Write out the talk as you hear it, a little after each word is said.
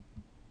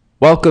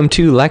Welcome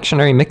to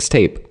Lectionary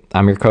Mixtape.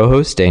 I'm your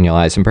co-host, Daniel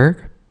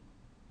Eisenberg.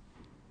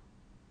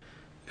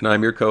 And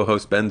I'm your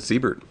co-host, Ben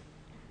Siebert.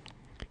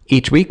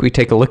 Each week we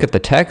take a look at the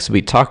text,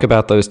 we talk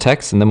about those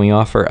texts, and then we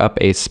offer up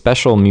a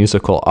special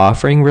musical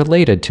offering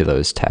related to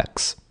those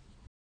texts.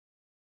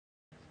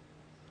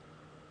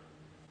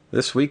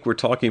 This week we're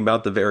talking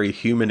about the very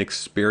human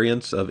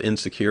experience of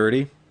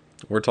insecurity.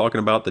 We're talking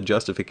about the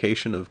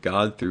justification of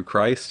God through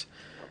Christ.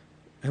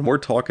 And we're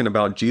talking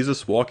about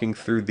Jesus walking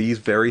through these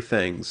very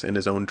things in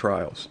his own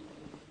trials.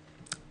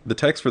 The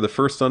text for the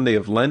first Sunday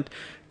of Lent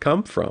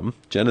come from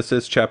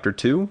Genesis chapter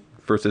 2,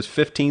 verses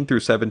 15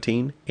 through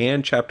 17,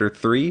 and chapter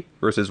 3,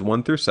 verses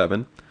 1 through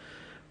 7,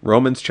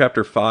 Romans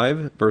chapter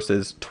 5,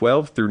 verses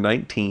 12 through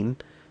 19,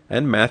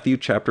 and Matthew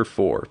chapter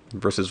 4,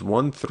 verses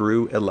 1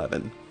 through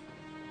 11.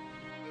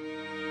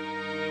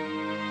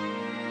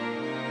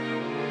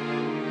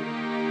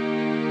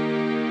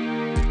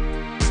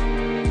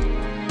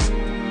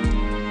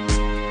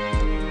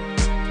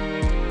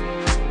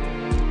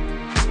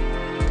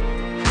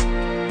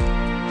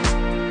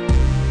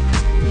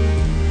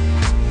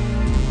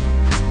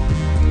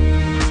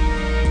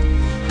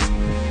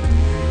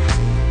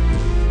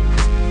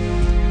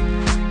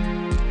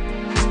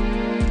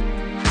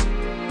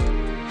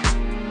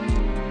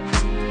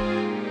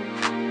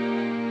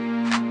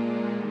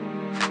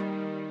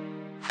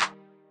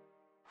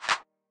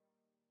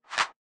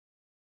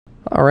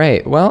 All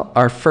right, well,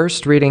 our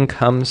first reading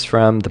comes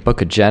from the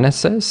book of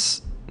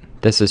Genesis.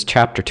 This is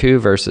chapter 2,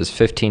 verses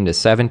 15 to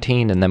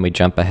 17, and then we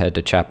jump ahead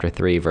to chapter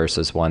 3,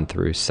 verses 1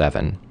 through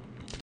 7.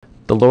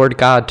 The Lord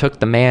God took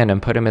the man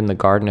and put him in the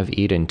Garden of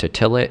Eden to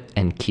till it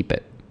and keep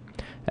it.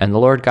 And the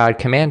Lord God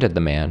commanded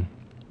the man,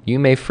 "You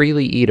may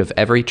freely eat of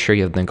every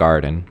tree of the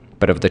garden,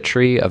 but of the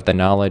tree of the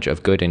knowledge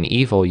of good and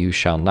evil you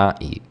shall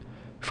not eat,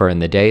 for in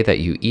the day that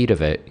you eat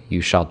of it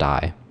you shall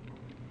die."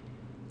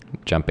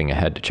 Jumping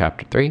ahead to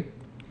chapter 3.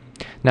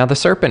 Now the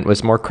serpent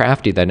was more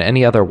crafty than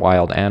any other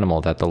wild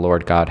animal that the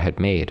Lord God had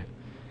made.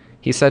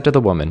 He said to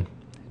the woman,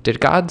 "Did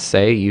God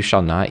say you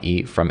shall not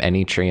eat from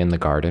any tree in the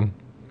garden?"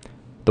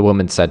 The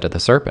woman said to the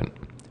serpent,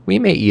 "We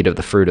may eat of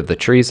the fruit of the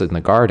trees in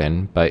the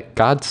garden, but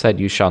God said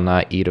you shall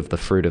not eat of the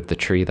fruit of the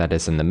tree that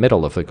is in the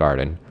middle of the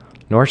garden,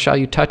 nor shall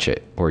you touch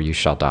it, or you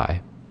shall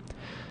die."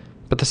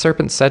 But the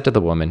serpent said to the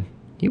woman,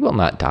 "You will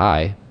not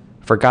die,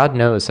 for God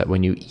knows that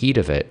when you eat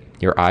of it,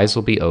 your eyes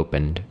will be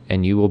opened,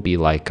 and you will be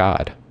like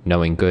God,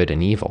 knowing good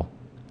and evil."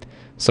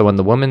 So when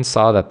the woman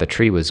saw that the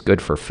tree was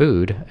good for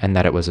food, and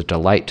that it was a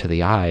delight to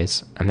the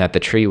eyes, and that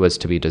the tree was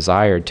to be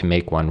desired to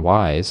make one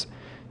wise,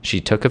 she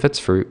took of its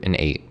fruit and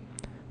ate.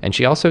 And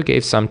she also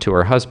gave some to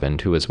her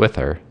husband who was with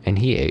her, and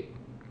he ate.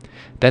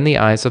 Then the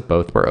eyes of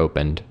both were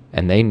opened,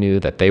 and they knew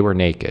that they were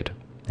naked,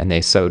 and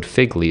they sewed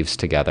fig leaves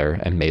together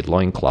and made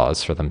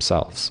loincloths for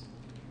themselves.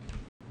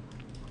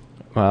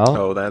 Well,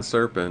 Oh, that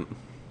serpent.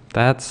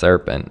 that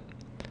serpent.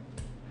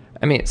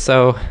 I mean,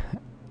 so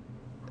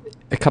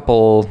a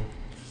couple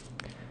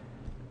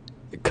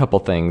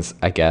things,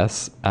 I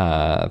guess,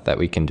 that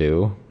we can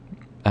do.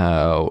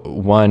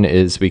 One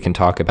is we can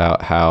talk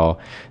about how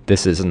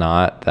this is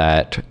not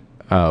that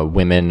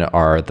women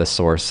are the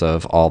source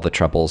of all the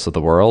troubles of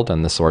the world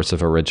and the source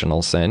of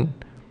original sin.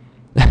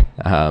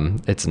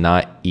 It's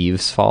not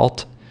Eve's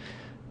fault.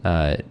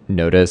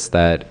 Notice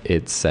that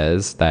it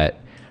says that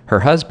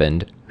her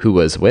husband, who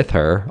was with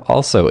her,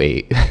 also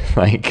ate.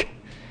 Like,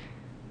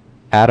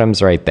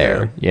 Adam's right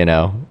there, you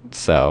know?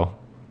 So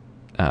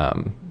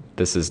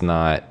this is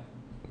not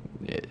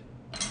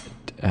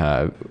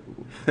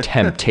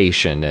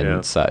temptation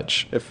and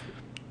such.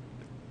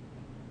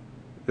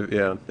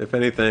 If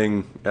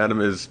anything,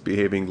 Adam is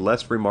behaving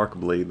less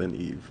remarkably than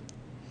Eve.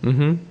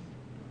 Mm-hmm.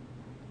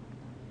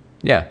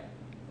 Yeah.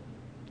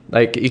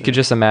 Like, you could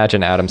just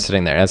imagine Adam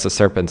sitting there as the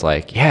serpent's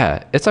like,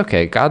 "Yeah, it's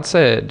okay. God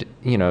said,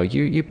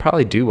 you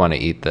probably do want to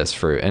eat this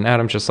fruit." And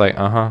Adam's just like,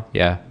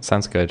 yeah,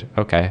 sounds good.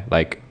 Okay.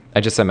 Like, I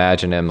just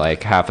imagine him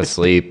like half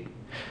asleep,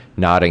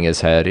 nodding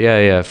his head.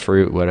 Yeah,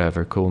 fruit,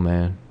 whatever. Cool,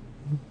 man.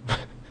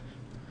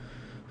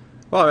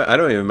 Well, I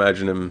don't even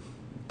imagine him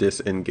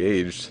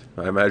disengaged.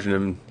 I imagine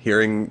him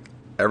hearing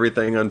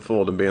everything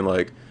unfold and being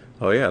like,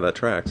 "Oh yeah, that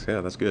tracks.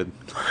 Yeah, that's good."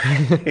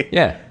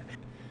 Yeah.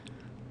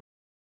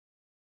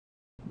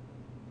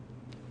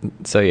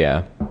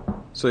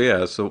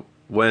 So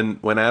when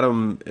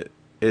Adam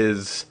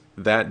is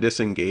that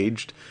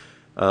disengaged,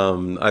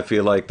 I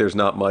feel like there's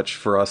not much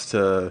for us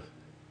to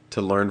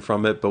learn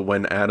from it. But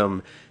when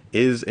Adam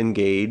is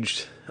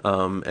engaged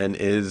and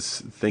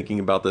is thinking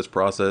about this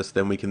process,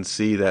 then we can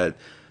see that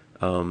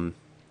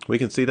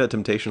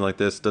temptation like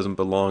this doesn't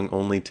belong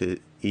only to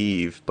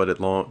Eve, but it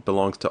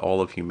belongs to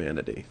all of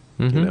humanity.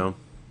 Mm-hmm. You know,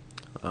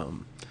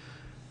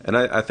 and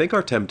I think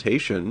our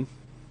temptation,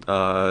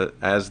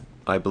 as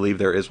I believe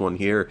there is one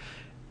here,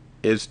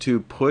 is to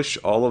push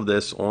all of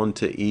this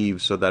onto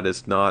Eve so that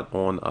it's not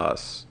on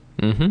us.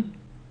 Mm-hmm.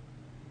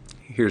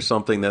 Here's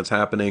something that's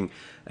happening,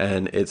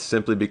 and it's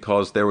simply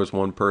because there was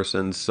one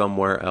person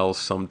somewhere else,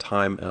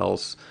 sometime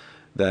else,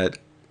 that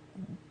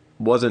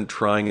wasn't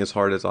trying as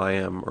hard as I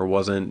am, or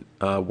wasn't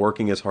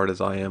working as hard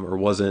as I am, or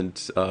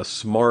wasn't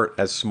smart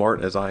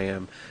as I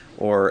am,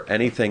 or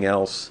anything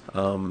else.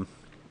 And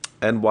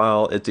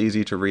while it's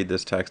easy to read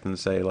this text and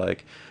say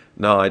like,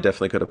 no, I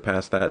definitely could have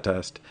passed that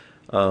test,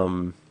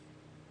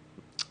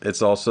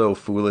 it's also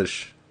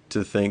foolish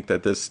to think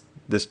that this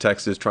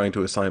text is trying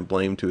to assign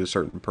blame to a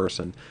certain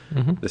person.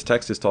 This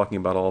text is talking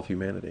about all of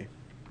humanity.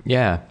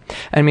 Yeah.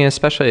 I mean,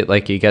 especially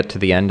like you get to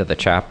the end of the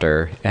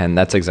chapter, and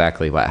that's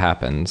exactly what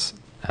happens.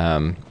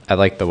 I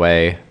like the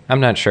way, I'm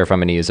not sure if I'm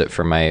going to use it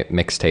for my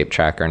mixtape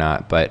track or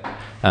not, but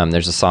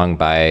there's a song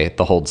by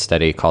The Hold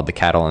Steady called The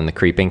Cattle and the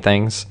Creeping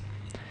Things.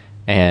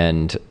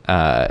 And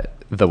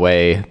the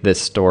way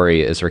this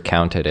story is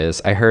recounted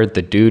is, I heard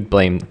the dude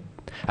blame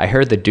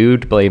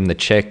the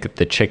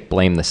chick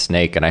blame the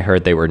snake, and I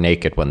heard they were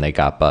naked when they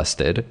got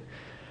busted.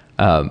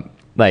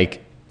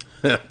 Like,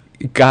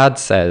 God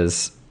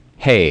says,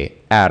 hey,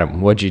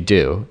 Adam, what'd you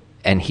do?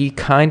 And he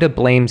kind of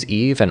blames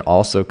Eve and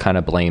also kind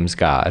of blames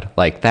God.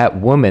 Like, that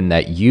woman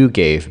that you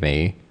gave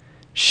me,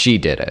 she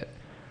did it.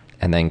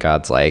 And then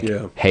God's like,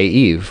 Yeah. hey,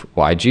 Eve,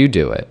 why'd you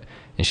do it?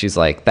 And she's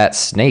like, that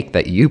snake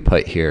that you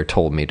put here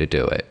told me to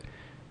do it.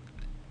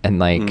 And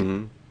like,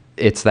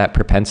 it's that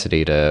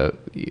propensity to,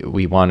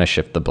 we want to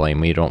shift the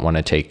blame. We don't want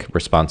to take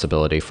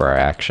responsibility for our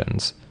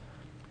actions.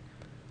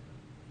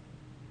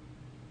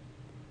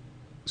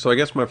 So I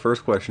guess my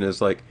first question is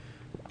like,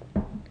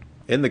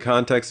 in the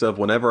context of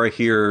whenever I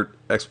hear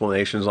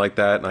explanations like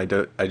that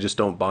and I just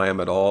don't buy them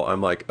at all, I'm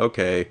like,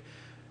 okay,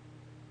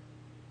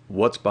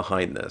 what's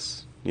behind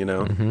this? You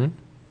know?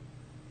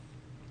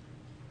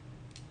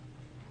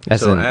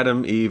 So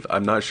Adam, Eve,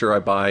 I'm not sure I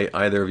buy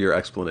either of your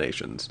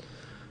explanations.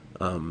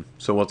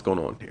 So what's going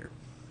on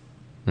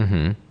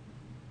here?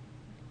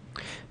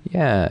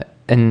 Yeah.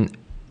 And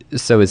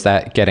so is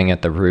that getting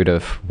at the root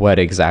of what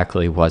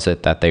exactly was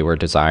it that they were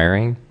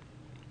desiring?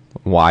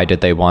 Why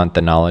did they want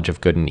the knowledge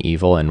of good and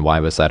evil, and why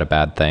was that a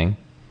bad thing?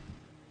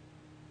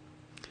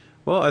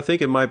 Well, I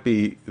think it might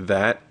be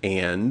that,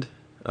 and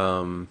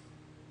why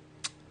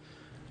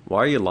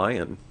are you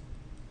lying?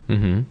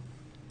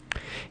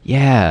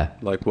 Yeah.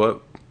 Like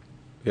what?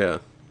 Yeah.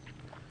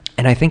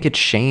 And I think it's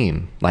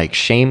shame. Like,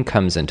 shame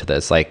comes into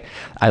this. Like,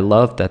 I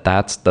love that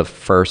that's the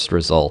first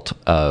result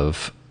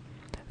of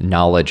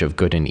knowledge of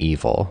good and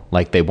evil.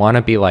 Like, they want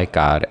to be like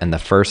God, and the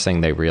first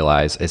thing they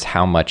realize is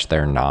how much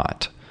they're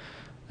not.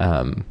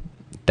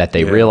 That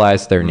they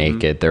realize they're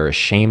naked, they're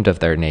ashamed of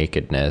their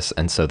nakedness,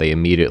 and so they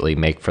immediately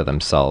make for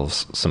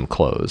themselves some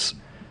clothes.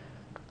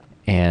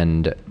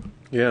 And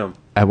Yeah.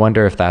 I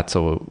wonder if that's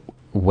a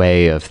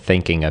way of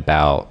thinking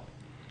about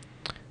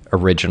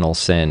original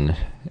sin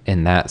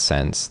in that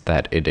sense,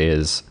 that it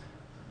is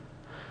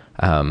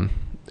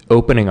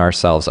opening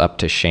ourselves up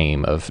to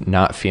shame of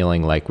not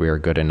feeling like we are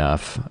good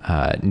enough,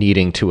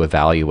 needing to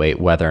evaluate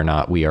whether or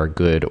not we are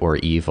good or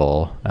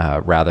evil,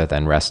 rather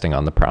than resting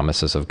on the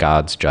promises of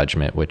God's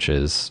judgment, which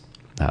is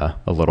a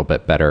little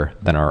bit better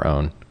than our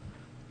own.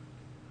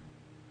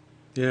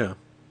 Yeah.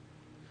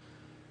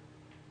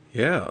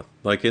 Yeah.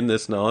 Like in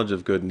this knowledge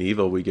of good and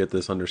evil, we get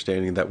this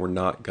understanding that we're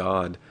not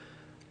God.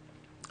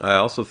 I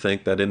also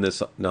think that in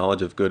this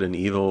knowledge of good and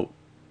evil,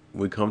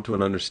 we come to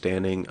an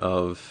understanding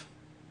of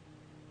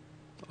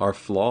our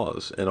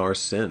flaws and our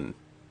sin,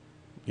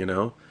 you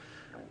know?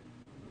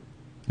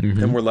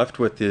 And we're left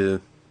with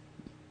the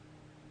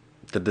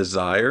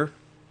desire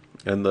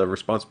and the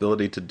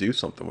responsibility to do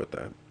something with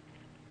that.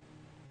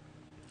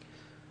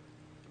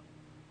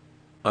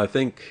 I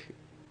think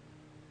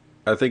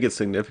it's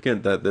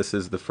significant that this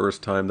is the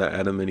first time that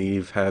Adam and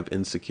Eve have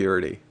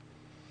insecurity.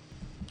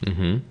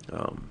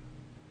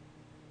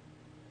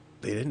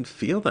 They didn't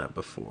feel that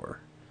before.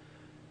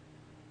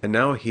 And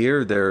now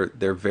here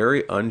they're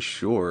very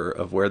unsure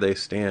of where they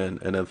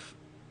stand and of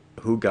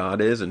who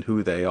God is and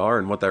who they are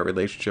and what that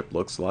relationship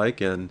looks like,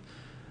 and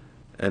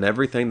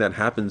everything that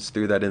happens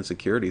through that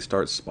insecurity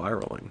starts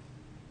spiraling.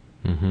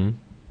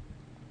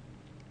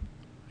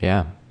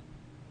 Yeah.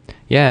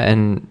 Yeah,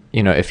 and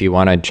if you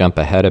want to jump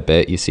ahead a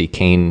bit, you see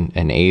Cain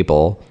and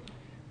Abel,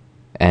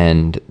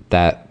 and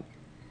that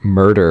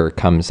murder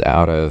comes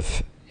out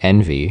of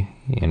envy.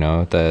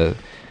 The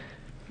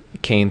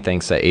Cain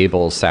thinks that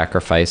Abel's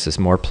sacrifice is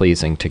more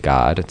pleasing to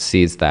God. It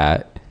sees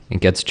that and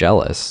gets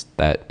jealous,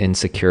 that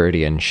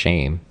insecurity and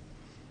shame.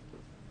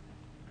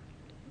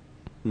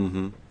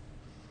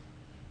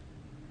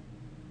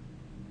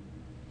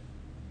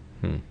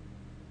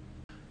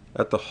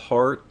 At the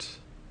heart,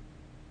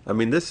 I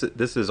mean, this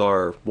is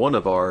one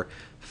of our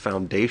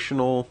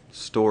foundational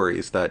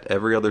stories that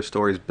every other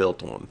story is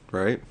built on,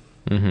 right?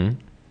 And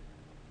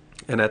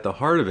at the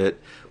heart of it,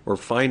 we're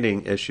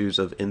finding issues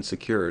of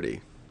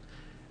insecurity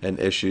and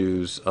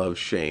issues of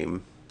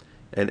shame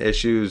and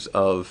issues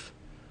of,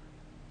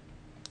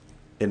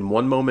 in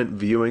one moment,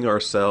 viewing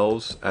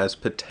ourselves as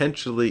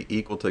potentially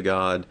equal to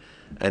God,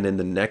 and in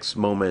the next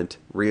moment,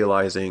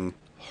 realizing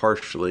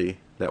harshly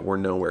that we're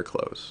nowhere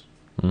close.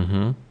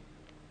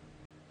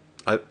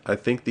 I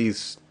think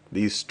these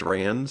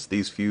strands,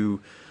 these few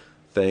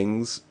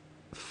things,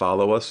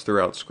 follow us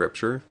throughout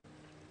Scripture.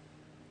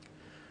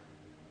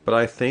 But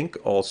I think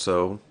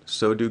also,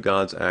 so do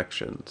God's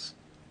actions.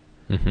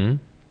 Mm-hmm.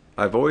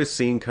 I've always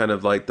seen kind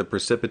of like the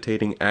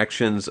precipitating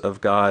actions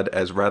of God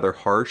as rather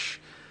harsh.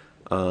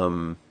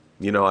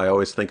 I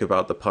always think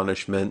about the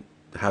punishment,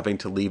 having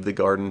to leave the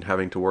garden,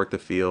 having to work the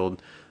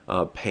field,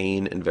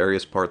 pain in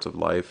various parts of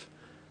life.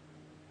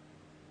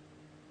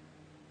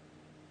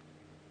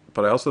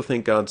 But I also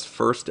think God's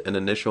first and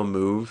initial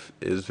move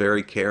is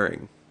very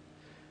caring.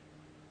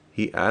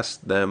 He asks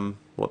them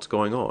what's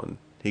going on.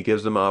 He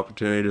gives them an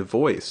opportunity to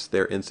voice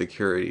their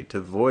insecurity, to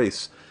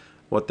voice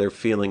what they're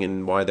feeling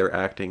and why they're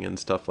acting and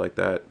stuff like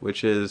that,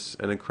 which is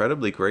an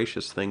incredibly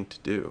gracious thing to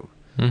do.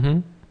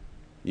 Mm-hmm.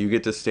 You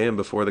get to stand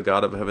before the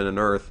God of heaven and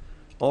earth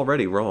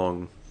already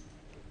wrong.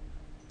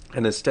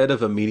 And instead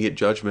of immediate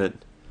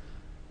judgment,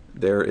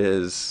 there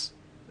is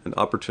an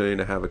opportunity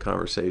to have a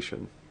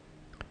conversation,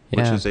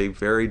 which Yeah. is a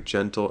very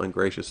gentle and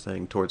gracious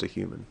thing towards a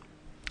human.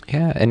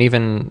 Yeah, and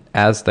even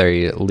as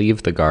they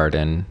leave the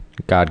garden,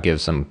 God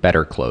gives them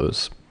better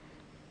clothes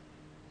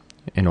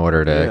in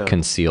order to Yeah.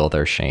 conceal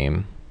their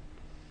shame.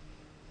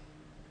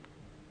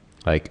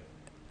 Like,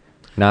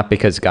 not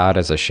because God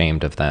is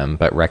ashamed of them,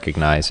 but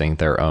recognizing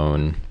their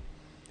own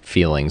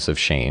feelings of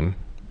shame.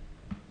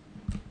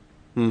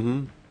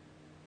 Mm-hmm.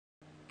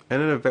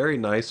 And in a very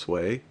nice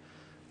way,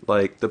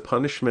 like the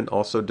punishment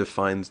also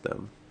defines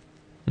them,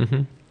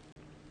 Mm-hmm.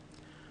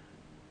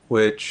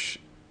 which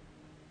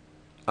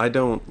I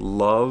don't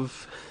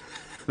love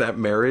that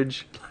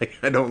marriage. Like,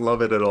 I don't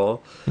love it at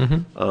all.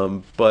 Mm-hmm.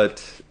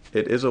 But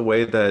it is a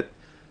way that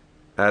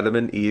Adam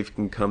and Eve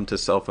can come to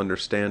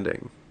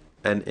self-understanding.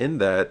 And in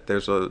that,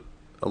 there's a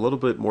little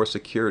bit more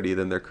security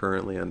than they're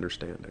currently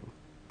understanding.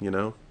 You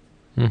know?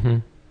 Mm-hmm.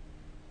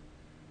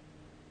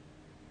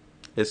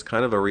 It's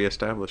kind of a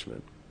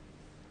reestablishment.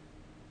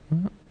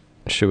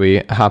 Should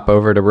we hop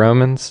over to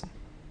Romans?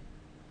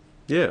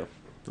 Yeah,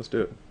 let's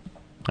do it.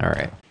 All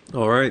right.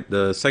 All right,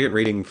 the second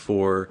reading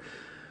for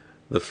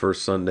the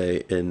first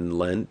Sunday in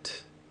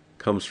Lent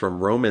comes from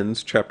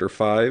Romans chapter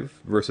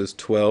 5, verses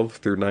 12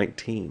 through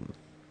 19.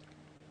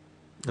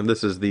 And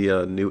this is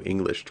the New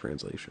English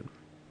translation.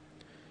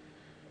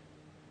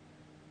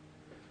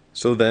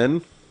 So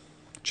then,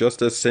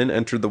 just as sin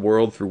entered the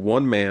world through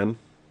one man,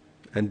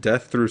 and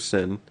death through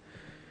sin,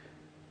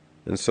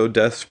 and so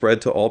death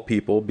spread to all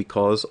people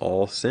because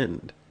all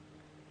sinned.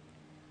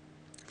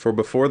 For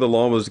before the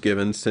law was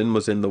given, sin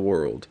was in the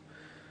world.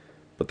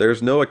 But there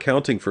is no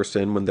accounting for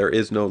sin when there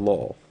is no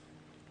law.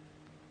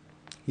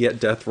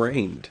 Yet death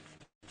reigned,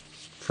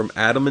 from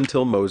Adam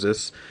until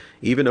Moses,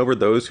 even over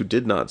those who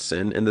did not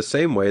sin, in the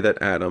same way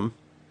that Adam,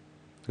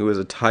 who is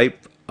a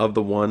type of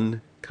the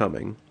one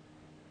coming,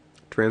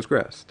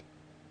 transgressed.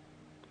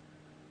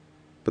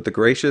 But the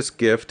gracious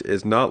gift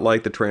is not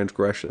like the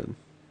transgression.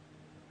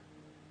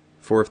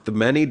 For if the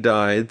many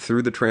died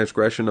through the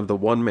transgression of the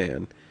one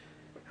man,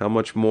 how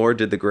much more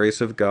did the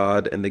grace of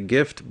God and the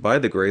gift by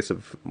the grace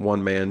of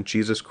one man,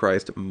 Jesus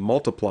Christ,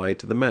 multiply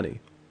to the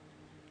many?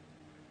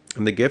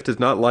 And the gift is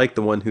not like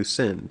the one who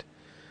sinned.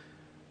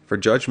 For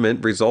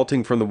judgment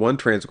resulting from the one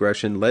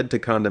transgression led to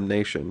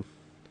condemnation,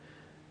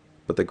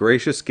 but the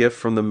gracious gift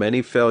from the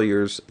many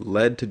failures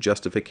led to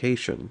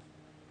justification.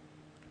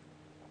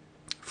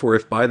 For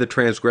if by the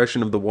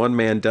transgression of the one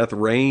man death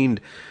reigned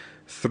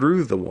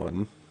through the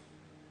one,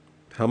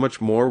 how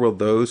much more will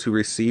those who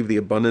receive the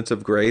abundance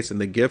of grace and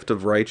the gift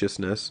of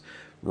righteousness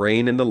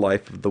reign in the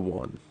life of the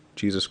one,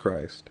 Jesus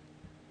Christ?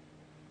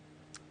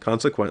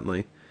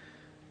 Consequently,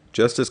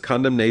 just as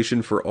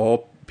condemnation for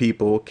all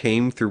people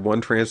came through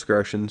one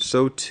transgression,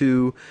 so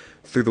too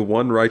through the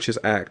one righteous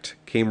act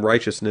came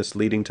righteousness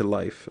leading to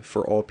life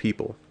for all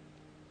people.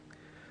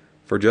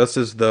 For just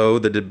as though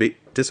the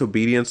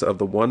disobedience of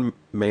the one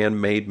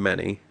man made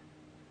many,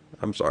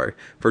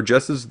 for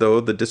just as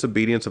though the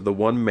disobedience of the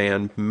one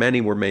man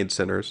many were made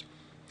sinners,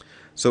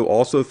 so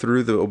also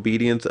through the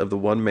obedience of the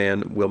one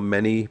man will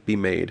many be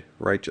made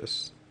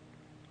righteous.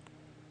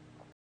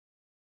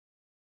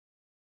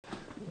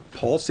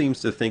 Paul seems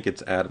to think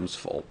it's Adam's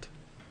fault.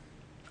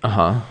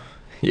 Uh-huh.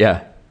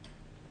 Yeah.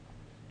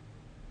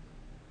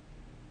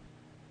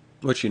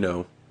 Which, we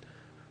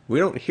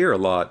don't hear a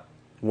lot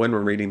when we're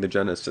reading the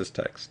Genesis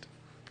text.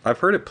 I've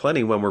heard it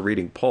plenty when we're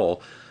reading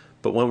Paul,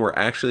 but when we're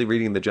actually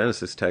reading the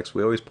Genesis text,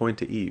 we always point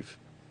to Eve.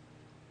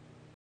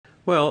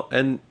 Well,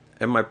 and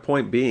my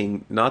point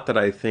being, not that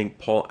I think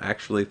Paul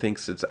actually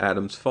thinks it's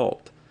Adam's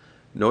fault,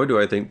 nor do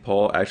I think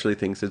Paul actually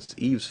thinks it's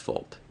Eve's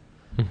fault.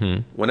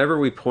 Mm-hmm. Whenever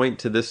we point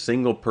to this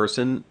single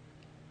person,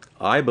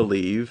 I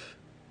believe,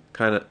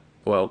 as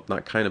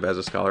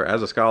a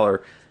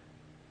scholar,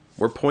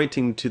 we're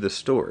pointing to the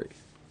story.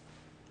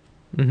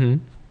 Mm-hmm.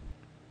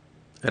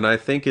 And I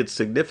think it's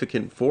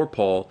significant for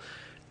Paul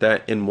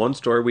that in one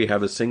story we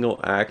have a single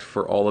act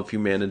for all of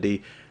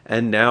humanity,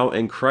 and now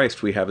in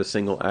Christ we have a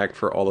single act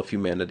for all of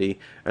humanity,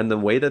 and the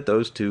way that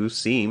those two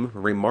seem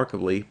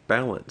remarkably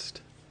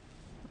balanced.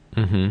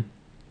 Mm-hmm.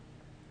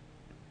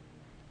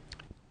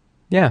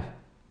 Yeah.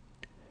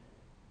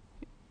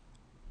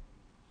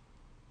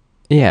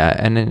 Yeah,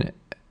 and then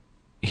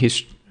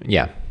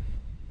yeah.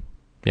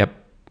 Yep.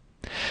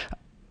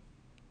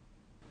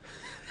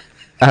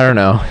 I don't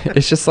know.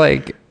 It's just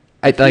like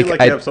I feel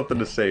like you have something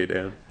to say,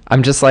 Dan.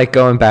 I'm just like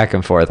going back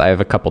and forth. I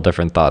have a couple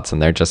different thoughts,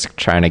 and they're just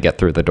trying to get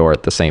through the door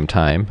at the same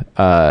time.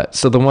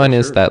 So the one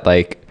is that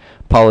like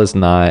Paul is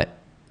not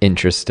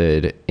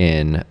interested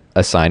in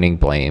assigning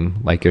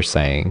blame, like you're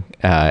saying,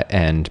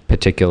 and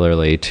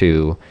particularly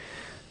to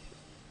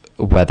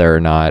whether or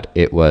not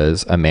it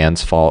was a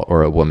man's fault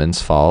or a woman's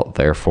fault.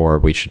 Therefore,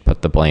 we should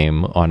put the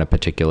blame on a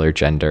particular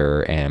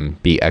gender and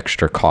be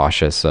extra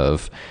cautious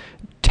of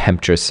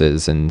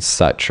temptresses and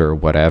such or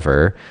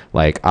whatever.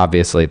 Like,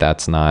 obviously,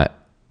 that's not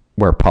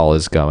where Paul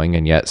is going,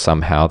 and yet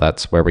somehow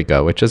that's where we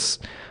go, which is,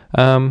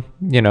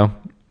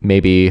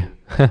 maybe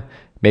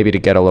maybe to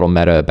get a little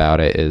meta about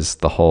it is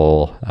the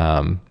whole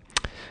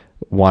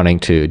wanting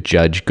to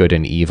judge good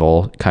and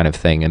evil kind of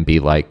thing and be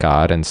like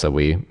God. And so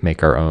we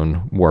make our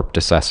own warped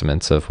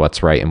assessments of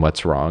what's right and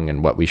what's wrong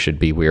and what we should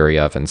be weary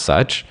of and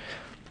such.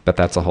 But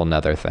that's a whole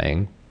nother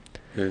thing.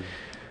 Yeah.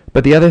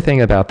 But the other thing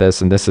about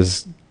this, and this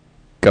is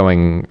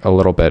going a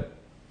little bit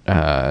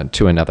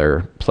to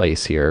another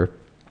place here,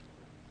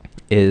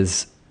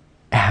 is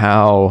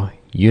how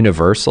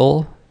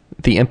universal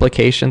the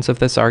implications of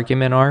this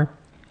argument are.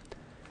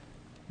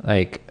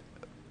 Like,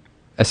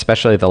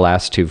 especially the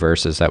last two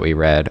verses that we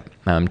read,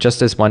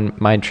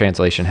 my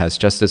translation has,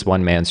 just as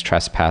one man's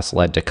trespass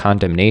led to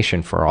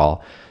condemnation for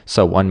all,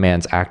 so one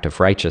man's act of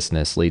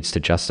righteousness leads to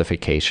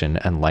justification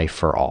and life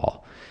for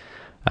all.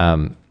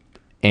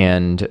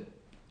 And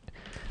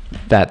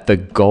that the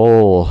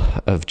goal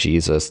of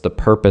Jesus, the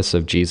purpose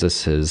of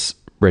Jesus's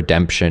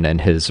redemption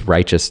and his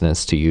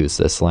righteousness, to use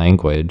this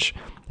language,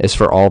 is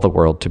for all the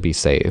world to be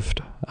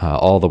saved,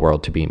 all the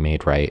world to be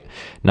made right,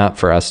 not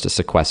for us to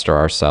sequester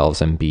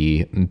ourselves and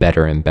be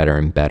better and better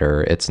and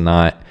better. It's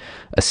not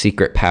a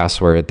secret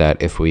password that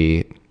if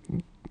we,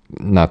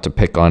 not to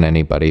pick on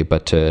anybody,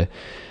 but to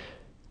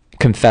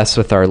confess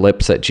with our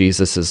lips that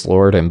Jesus is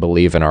Lord and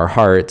believe in our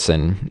hearts,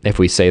 and if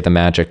we say the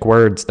magic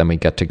words, then we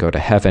get to go to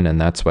heaven,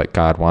 and that's what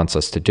God wants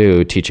us to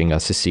do, teaching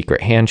us a secret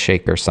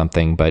handshake or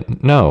something.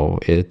 But no,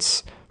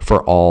 it's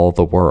for all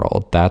the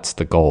world. That's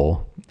the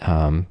goal.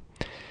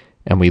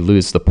 And we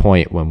lose the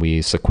point when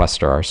we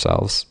sequester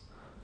ourselves.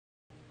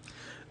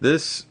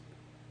 This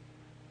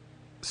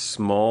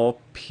small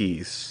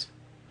piece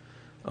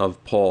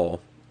of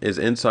Paul is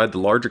inside the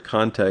larger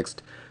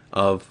context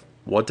of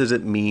what does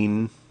it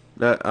mean,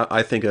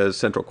 I think a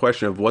central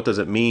question of what does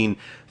it mean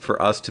for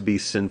us to be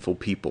sinful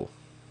people?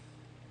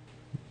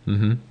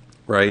 Mm-hmm.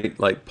 Right?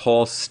 Like,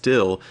 Paul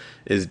still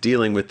is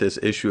dealing with this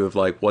issue of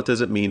like, what does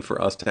it mean for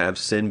us to have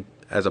sin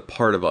as a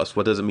part of us?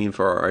 What does it mean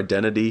for our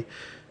identity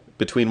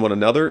between one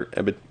another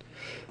and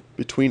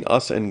between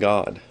us and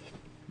God?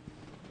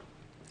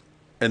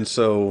 And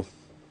so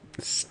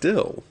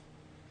still,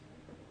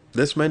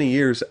 this many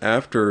years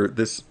after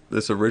this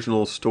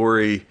original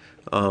story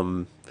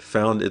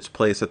found its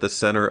place at the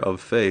center of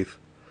faith,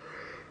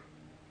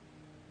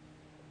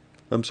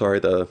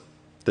 the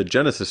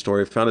Genesis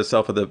story found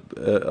itself at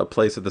a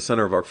place at the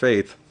center of our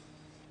faith,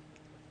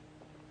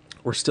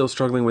 we're still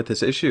struggling with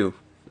this issue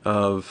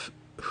of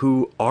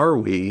who are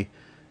we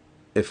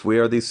if we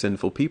are these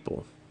sinful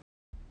people.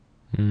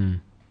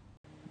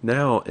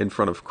 Now, in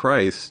front of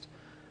Christ,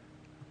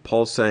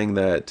 Paul's saying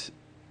that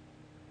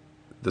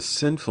the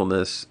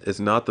sinfulness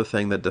is not the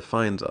thing that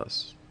defines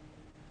us.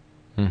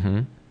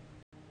 Mm-hmm.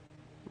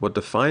 What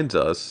defines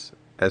us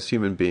as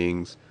human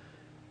beings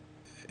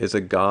is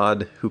a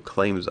God who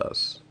claims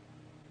us.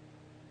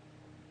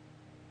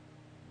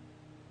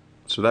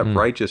 So that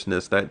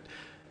righteousness, that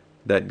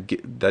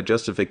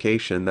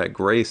justification, that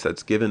grace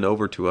that's given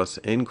over to us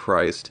in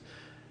Christ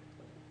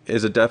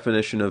is a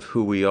definition of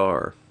who we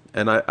are.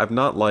 And I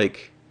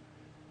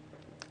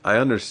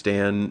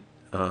understand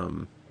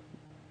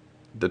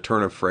the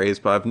turn of phrase,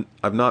 but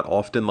I've not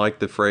often liked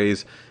the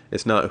phrase,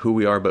 it's not who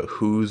we are, but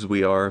whose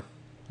we are.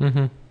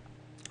 Mm-hmm.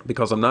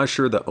 Because I'm not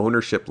sure the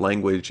ownership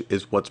language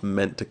is what's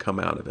meant to come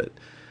out of it.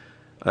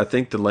 I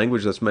think the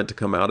language that's meant to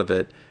come out of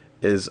it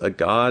is a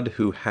God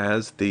who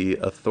has the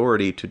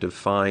authority to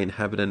define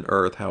heaven and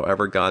earth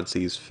however God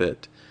sees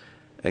fit,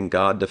 and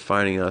God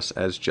defining us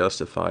as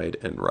justified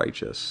and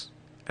righteous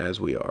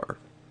as we are.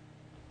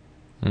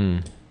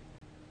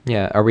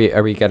 Yeah, are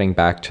we getting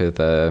back to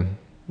the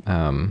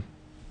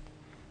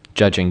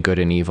judging good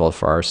and evil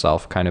for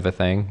ourselves kind of a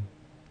thing?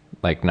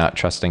 Like not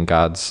trusting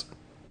God's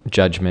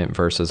judgment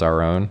versus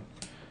our own,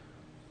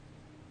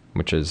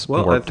 which is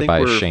warped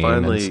by shame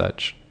and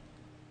such.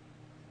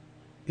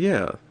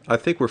 Yeah, I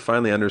think we're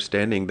finally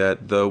understanding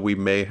that though we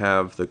may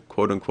have the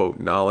quote-unquote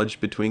knowledge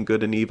between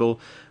good and evil,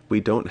 we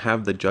don't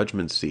have the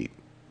judgment seat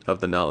of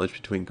the knowledge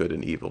between good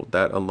and evil.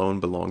 That alone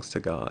belongs to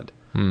God.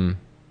 And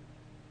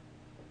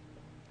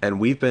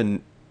we've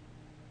been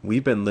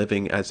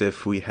living as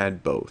if we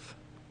had both.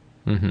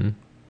 Mm-hmm.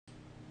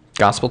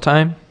 Gospel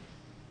time?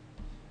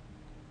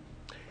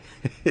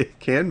 It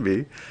can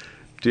be.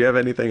 Do you have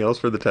anything else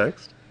for the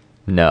text?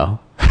 No.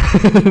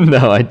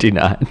 No, I do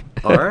not.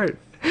 All right.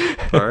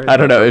 I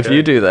don't know. Okay. If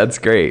you do, that's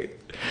great.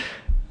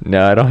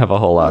 No, I don't have a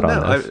whole lot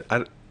on this.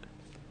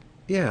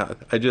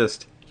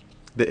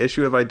 the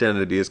issue of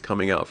identity is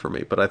coming out for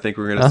me, but I think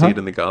we're going to see Uh-huh. it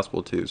in the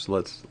gospel too. So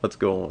let's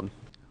go on.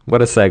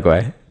 What a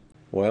segue.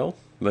 Well,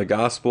 the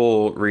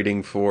gospel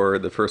reading for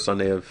the first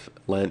Sunday of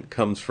Lent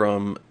comes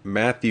from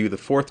Matthew, the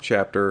fourth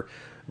chapter,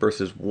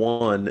 verses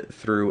 1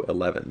 through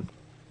 11.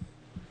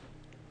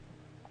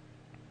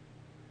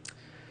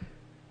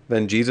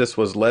 Then Jesus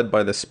was led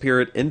by the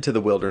Spirit into the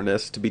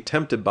wilderness to be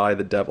tempted by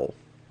the devil.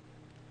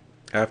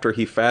 After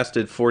he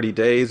fasted 40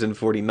 days and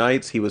 40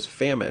 nights, he was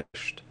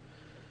famished.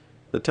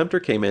 The tempter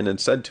came in and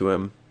said to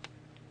him,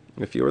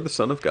 "If you are the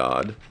Son of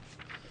God,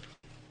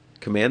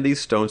 command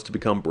these stones to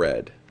become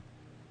bread."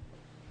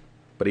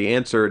 But he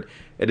answered,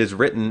 "It is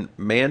written,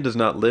 man does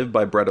not live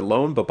by bread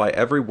alone, but by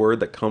every word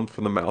that comes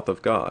from the mouth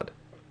of God."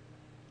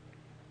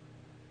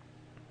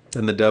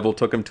 Then the devil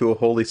took him to a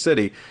holy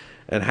city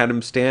and had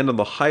him stand on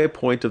the high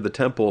point of the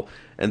temple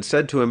and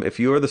said to him, "If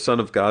you are the Son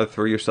of God,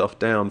 throw yourself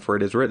down, for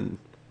it is written,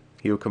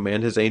 He will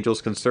command His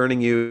angels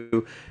concerning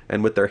you,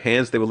 and with their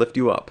hands they will lift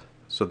you up,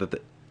 so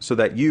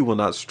that you will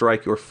not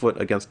strike your foot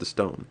against a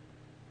stone."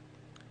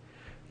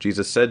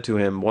 Jesus said to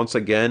him, "Once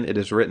again it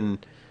is written,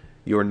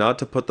 you are not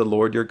to put the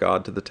Lord your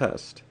God to the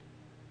test."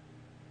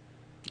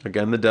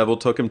 Again the devil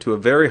took him to a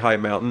very high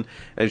mountain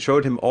and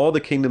showed him all the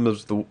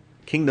kingdoms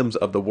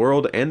of the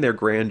world and their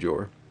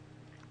grandeur.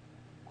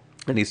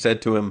 And he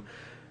said to him,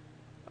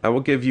 "I will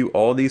give you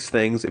all these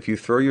things if you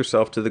throw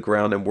yourself to the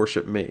ground and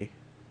worship me."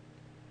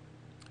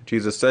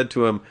 Jesus said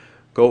to him,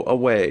 "Go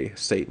away,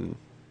 Satan,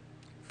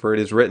 for it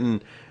is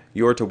written,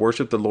 you are to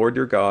worship the Lord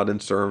your God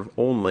and serve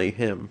only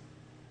Him."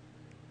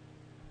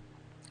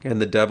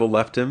 And the devil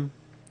left him,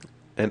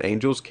 and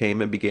angels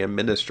came and began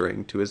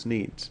ministering to his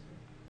needs.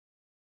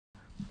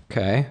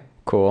 Okay,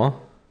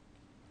 cool.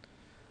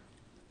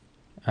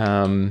 I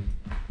don't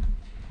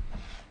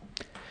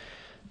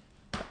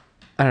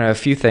know, a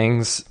few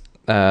things.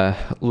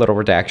 Little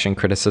redaction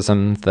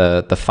criticism.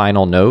 The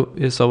final note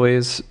is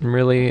always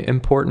really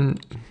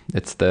important.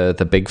 It's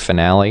the big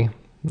finale.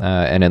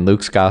 And in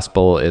Luke's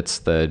gospel, it's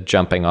the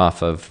jumping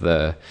off of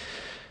the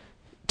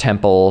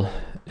temple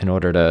in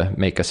order to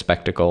make a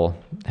spectacle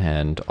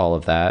and all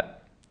of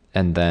that.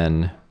 And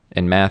then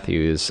in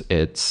Matthew's,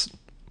 it's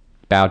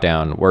bow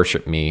down,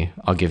 worship me,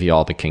 I'll give you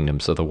all the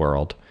kingdoms of the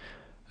world.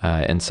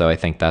 And so I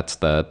think that's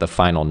the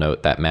final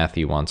note that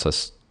Matthew wants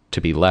us to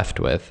be left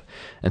with.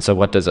 And so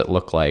what does it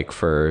look like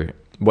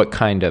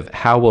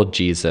how will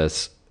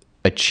Jesus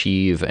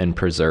achieve and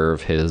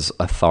preserve his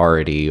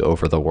authority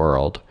over the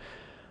world?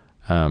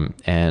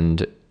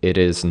 And it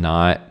is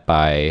not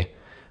by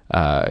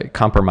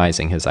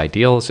compromising his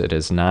ideals. It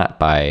is not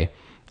by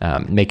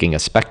making a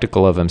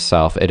spectacle of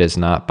himself. It is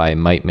not by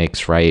might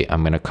makes right.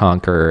 I'm going to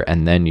conquer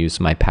and then use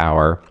my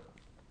power.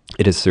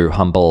 It is through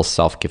humble,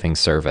 self-giving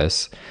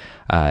service.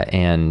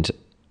 And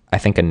I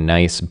think a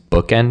nice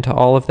bookend to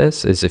all of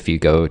this is if you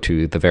go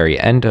to the very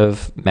end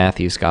of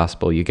Matthew's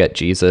gospel, you get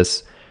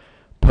Jesus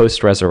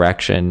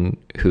post-resurrection,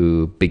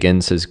 who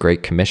begins his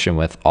great commission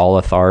with, "All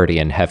authority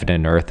in heaven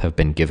and earth have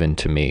been given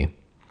to me."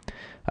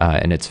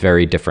 And it's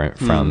very different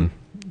from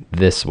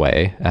this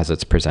way as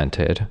it's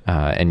presented.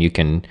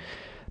 And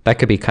that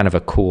could be kind of a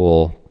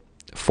cool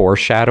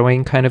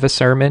foreshadowing kind of a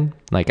sermon,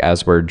 like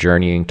as we're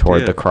journeying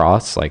toward the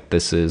cross, like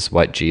this is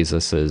what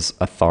Jesus's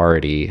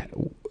authority,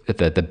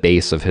 the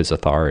base of his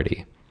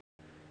authority.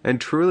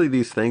 And truly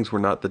these things were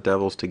not the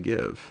devil's to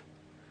give.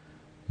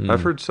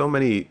 I've heard so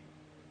many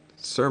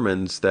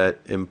sermons that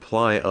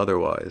imply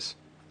otherwise.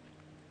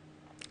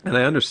 And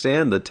I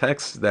understand the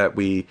texts that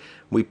we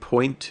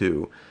point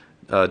to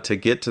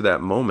get to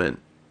that moment,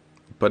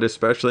 but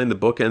especially in the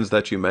bookends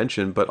that you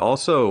mentioned, but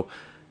also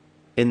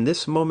in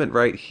this moment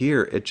right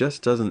here, it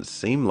just doesn't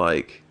seem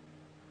like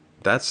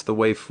that's the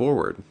way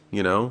forward,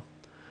 you know?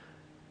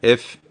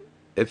 If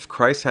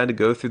Christ had to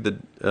go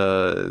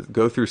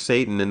through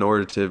Satan in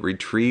order to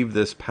retrieve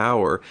this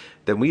power,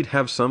 then we'd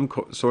have some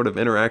sort of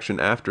interaction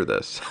after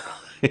this.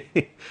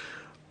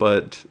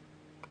 But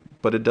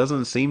it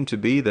doesn't seem to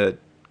be that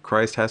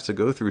Christ has to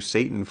go through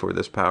Satan for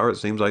this power. It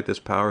seems like this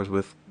power is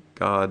with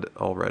God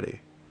already.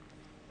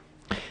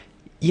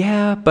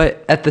 Yeah,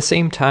 but at the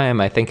same time,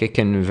 I think it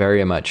can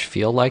very much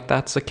feel like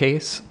that's the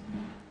case.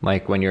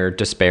 Like when you're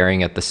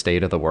despairing at the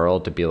state of the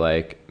world, to be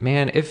like,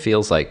 man, it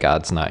feels like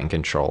God's not in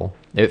control.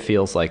 It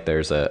feels like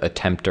there's a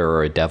tempter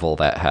or a devil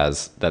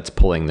that's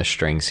pulling the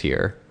strings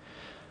here.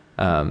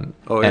 And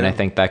I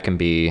think that can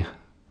be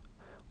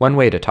one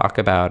way to talk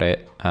about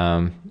it.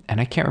 And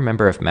I can't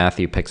remember if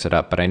Matthew picks it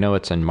up, but I know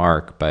it's in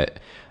Mark. But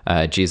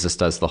Jesus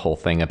does the whole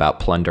thing about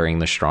plundering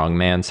the strong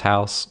man's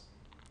house.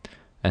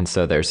 And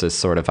so there's this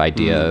sort of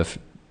idea of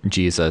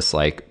Jesus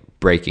like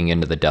breaking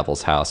into the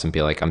devil's house and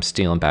be like, I'm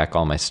stealing back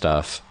all my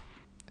stuff.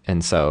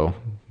 And so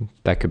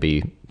that could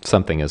be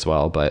something as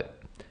well. But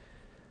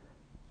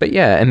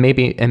yeah, and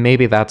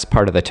maybe that's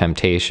part of the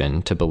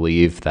temptation, to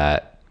believe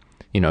that,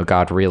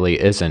 God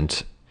really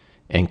isn't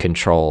in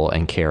control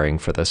and caring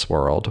for this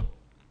world.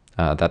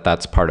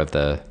 That's part of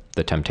the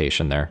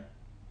temptation there.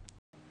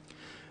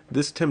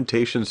 This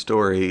temptation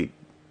story,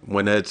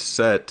 when it's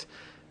set,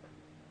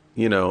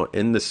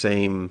 in the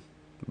same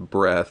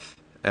breath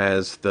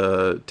as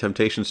the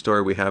temptation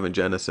story we have in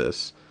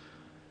Genesis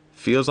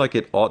feels like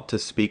it ought to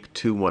speak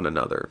to one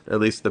another. At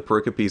least the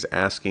pericope's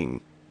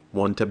asking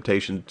one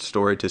temptation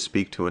story to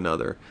speak to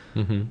another.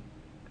 Mm-hmm.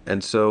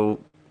 And so,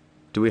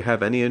 do we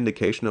have any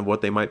indication of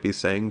what they might be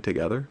saying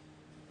together?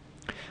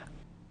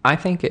 I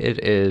think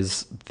it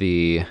is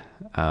the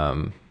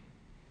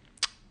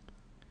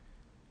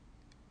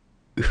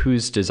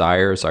whose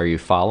desires are you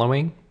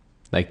following?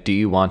 Like, do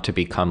you want to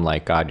become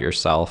like God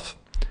yourself?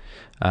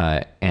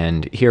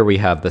 And here we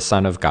have the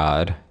Son of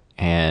God,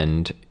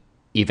 and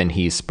even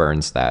he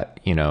spurns that.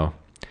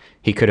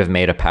 He could have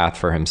made a path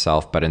for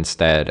himself, but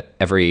instead,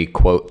 every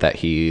quote that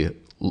he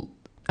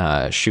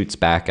shoots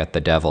back at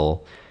the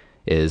devil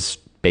is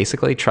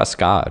basically trust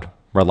God,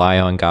 rely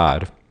on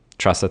God,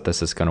 trust that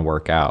this is going to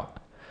work out.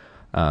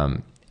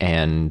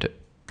 And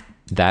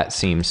that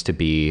seems to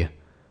be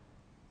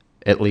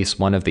at least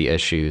one of the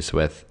issues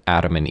with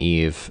Adam and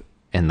Eve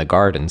in the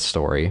garden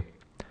story,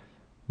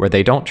 where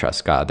they don't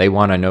trust God. They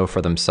want to know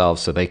for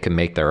themselves so they can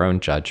make their own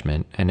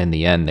judgment. And in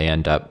the end, they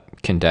end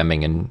up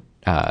condemning and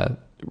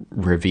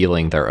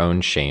revealing their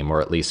own shame,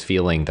 or at least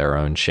feeling their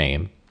own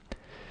shame.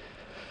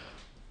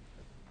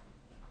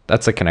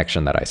 That's a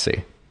connection that I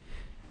see.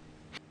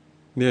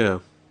 Yeah.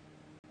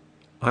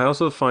 I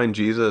also find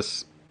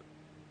Jesus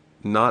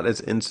not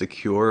as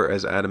insecure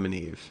as Adam and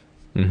Eve.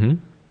 Mm-hmm.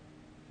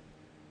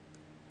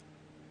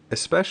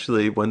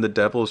 Especially when the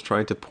devil is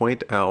trying to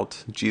point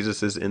out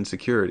Jesus's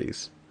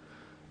insecurities.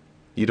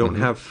 You don't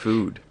have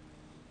food.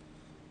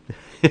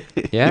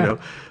 Yeah.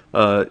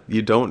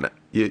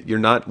 You're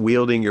not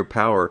wielding your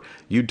power.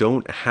 You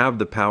don't have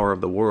the power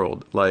of the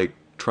world. Like,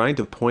 trying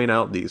to point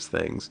out these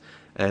things.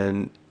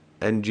 And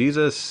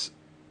Jesus,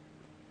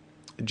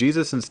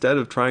 instead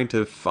of trying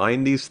to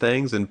find these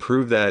things and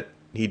prove that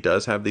he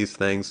does have these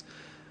things,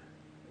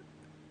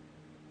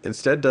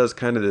 instead does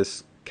kind of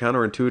this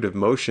counterintuitive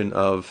motion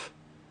of,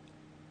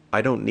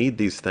 I don't need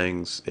these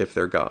things if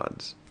they're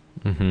God's.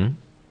 Mm-hmm.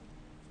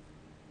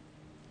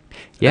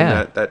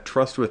 Yeah. And that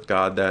trust with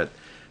God, that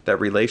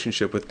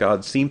relationship with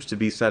God seems to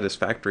be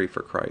satisfactory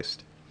for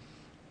Christ.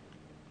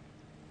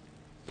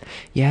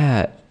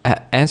 Yeah.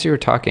 As you were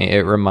talking, it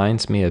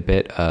reminds me a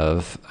bit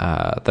of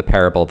the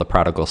parable of the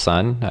prodigal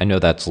son. I know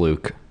that's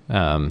Luke.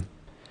 But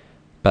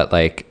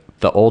like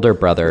the older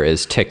brother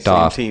is ticked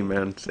off. Same team,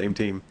 man. Same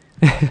team.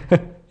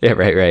 Yeah,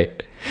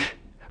 right.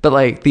 But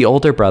like the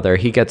older brother,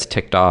 he gets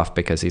ticked off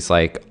because he's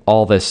like,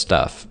 all this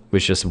stuff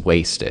was just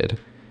wasted.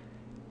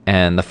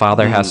 And the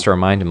father has to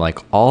remind him, like,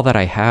 all that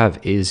I have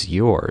is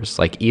yours.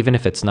 Like, even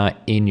if it's not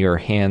in your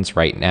hands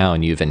right now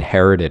and you've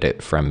inherited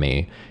it from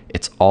me,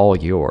 it's all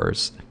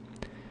yours.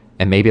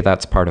 And maybe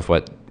that's part of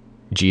what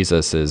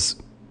Jesus's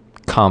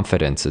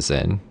confidence is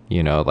in.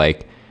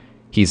 Like,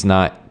 he's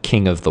not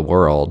king of the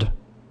world,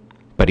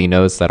 but he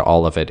knows that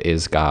all of it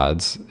is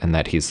God's and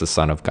that he's the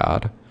Son of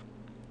God.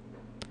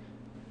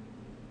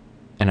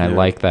 And I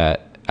like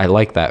that. I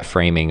like that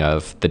framing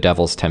of the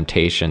devil's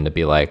temptation to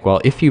be like,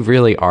 well, if you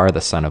really are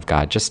the Son of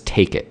God, just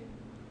take it.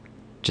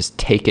 Just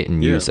take it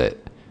and use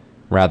it,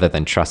 rather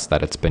than trust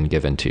that it's been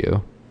given to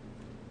you.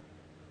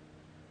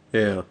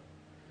 Yeah.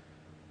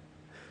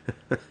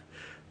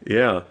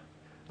 Yeah.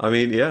 I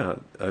mean,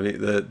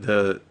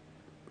 the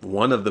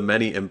one of the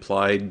many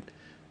implied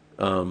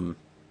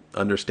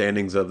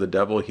understandings of the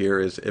devil here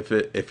is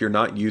if you're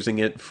not using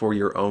it for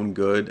your own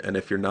good, and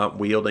if you're not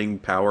wielding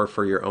power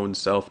for your own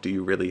self, do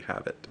you really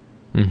have it?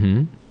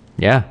 Mm-hmm.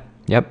 Yeah.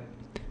 Yep.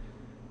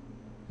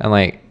 And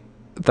like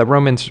the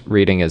Romans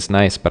reading is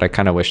nice, but I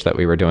kind of wish that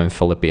we were doing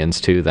Philippians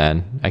 2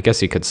 then. I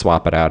guess you could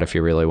swap it out if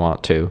you really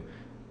want to.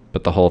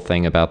 But the whole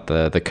thing about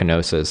the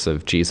kenosis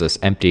of Jesus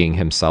emptying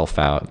himself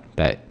out,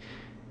 that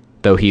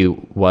though he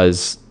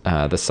was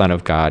the Son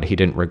of God, he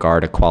didn't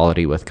regard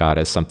equality with God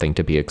as something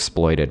to be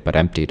exploited, but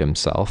emptied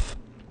himself.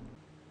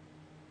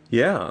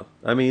 Yeah.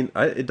 I mean,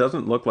 it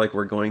doesn't look like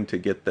we're going to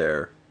get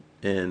there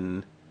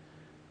in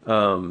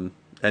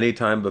any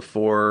time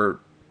before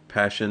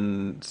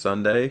Passion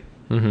Sunday.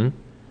 Mm-hmm.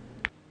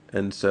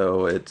 And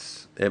so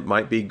it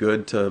might be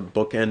good to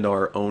bookend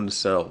our own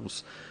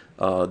selves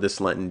this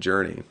Lenten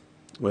journey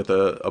with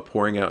a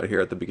pouring out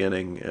here at the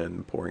beginning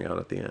and pouring out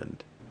at the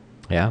end.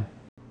 Yeah.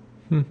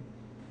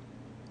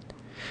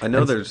 I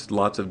know there's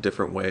lots of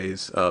different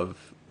ways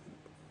of,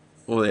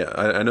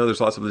 I know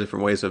there's lots of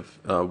different ways of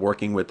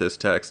working with this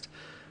text,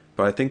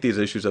 but I think these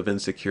issues of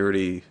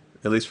insecurity,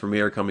 at least for me,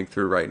 are coming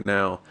through right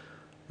now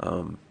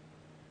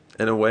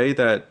in a way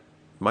that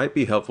might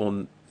be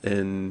helpful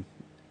in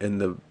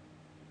the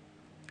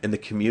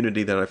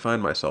community that I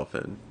find myself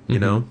in. You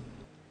know,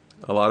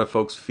 a lot of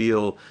folks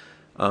feel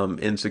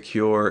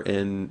insecure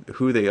in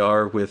who they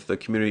are with the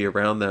community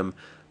around them,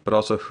 but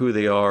also who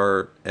they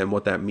are and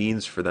what that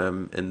means for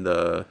them in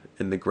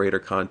the greater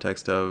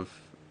context of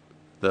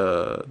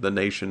the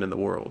nation and the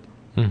world.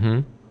 Mm-hmm.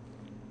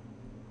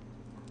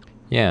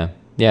 Yeah.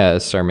 A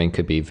sermon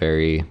could be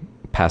very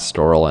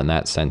pastoral in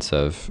that sense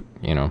of,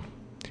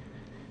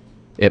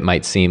 it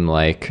might seem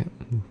like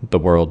the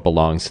world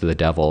belongs to the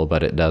devil,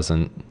 but it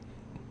doesn't.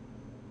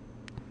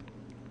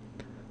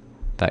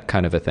 That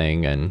kind of a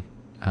thing. And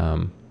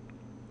And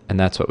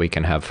that's what we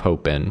can have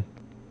hope in.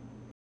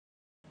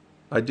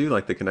 I do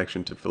like the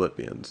connection to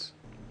Philippians.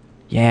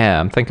 Yeah,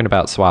 I'm thinking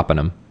about swapping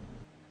them.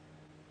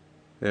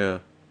 Yeah.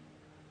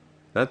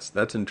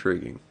 That's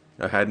intriguing.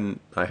 I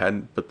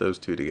hadn't put those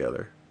two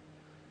together.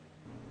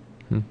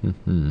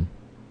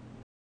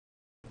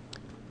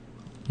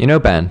 You know,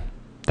 Ben,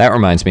 that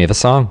reminds me of a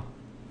song.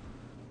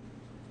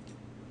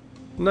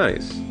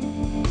 Nice.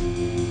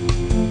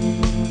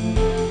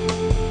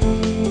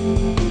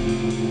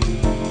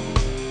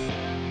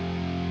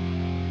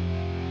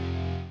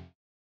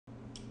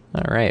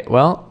 All right.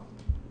 Well,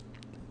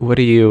 what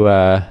are you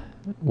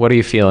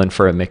feeling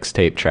for a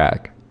mixtape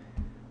track?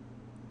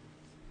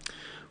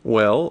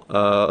 Well,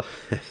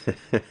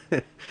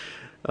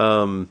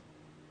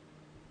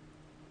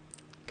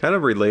 kind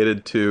of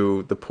related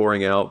to the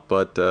pouring out,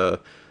 but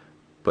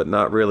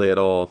not really at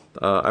all.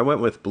 I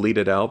went with "Bleed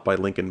It Out" by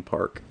Linkin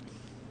Park.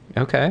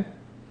 Okay.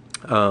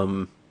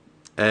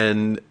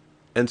 And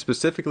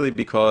specifically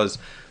because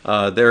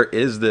there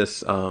is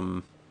this,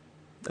 and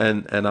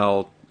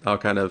I'll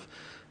kind of,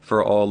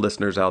 for all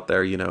listeners out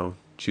there,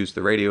 choose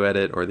the radio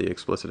edit or the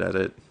explicit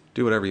edit,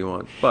 do whatever you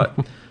want. But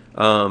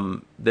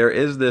there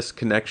is this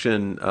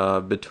connection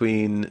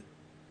between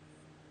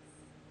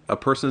a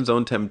person's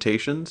own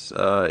temptations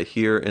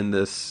here in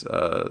this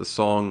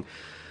song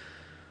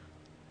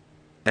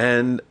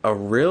and a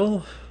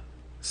real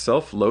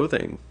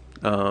self-loathing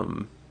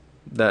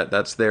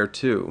that's there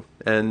too,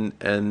 and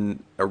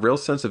a real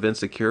sense of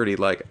insecurity,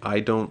 like I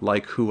don't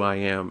like who I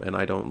am and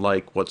I don't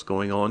like what's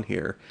going on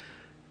here,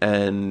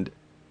 and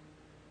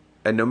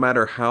no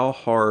matter how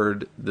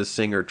hard the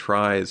singer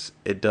tries,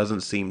 it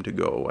doesn't seem to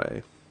go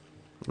away.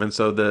 And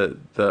so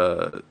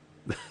the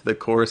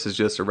chorus is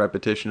just a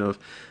repetition of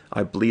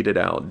 "I bleed it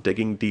out,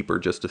 digging deeper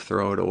just to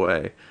throw it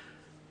away,"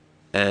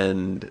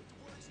 and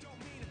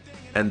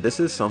this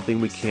is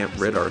something we can't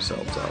rid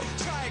ourselves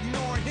of.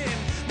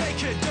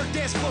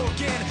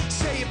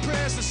 Say your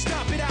prayers and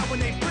stop it out when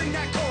they bring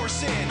that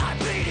chorus in. I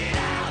bleed it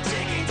out,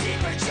 digging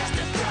deeper just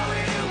to throw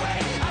it away.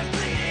 I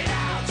bleed it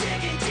out,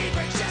 digging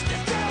deeper just to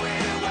throw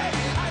it away.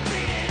 I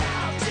bleed it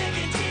out,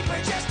 digging deeper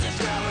just to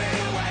throw it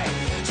away.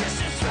 Just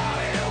to throw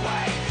it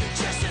away,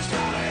 just to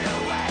throw it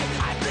away.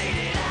 I bleed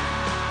it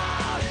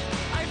out.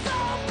 I've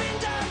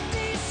opened up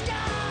these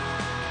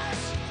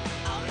scars.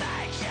 I'll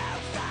make you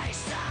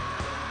face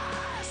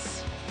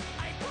us.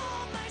 I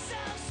pulled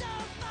myself so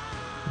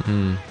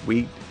far.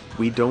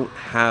 We don't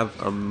have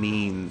a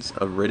means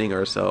of ridding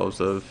ourselves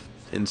of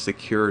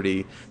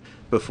insecurity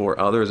before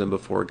others and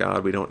before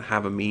God. We don't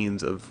have a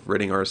means of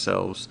ridding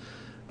ourselves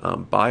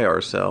by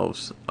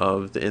ourselves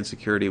of the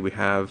insecurity we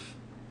have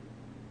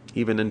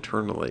even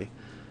internally.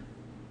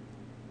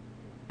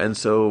 And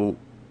so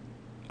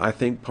I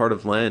think part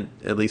of Lent,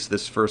 at least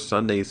this first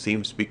Sunday,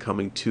 seems to be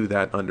coming to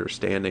that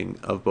understanding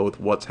of both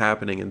what's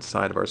happening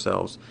inside of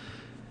ourselves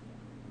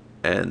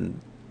and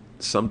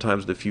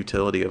sometimes the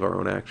futility of our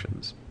own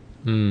actions.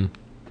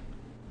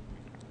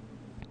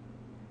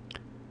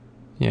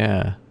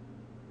 Yeah.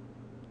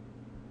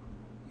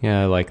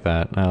 Yeah, I like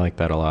that. I like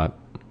that a lot.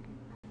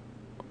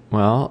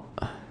 Well,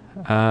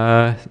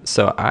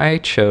 so I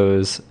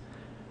chose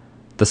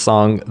the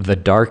song "The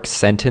Dark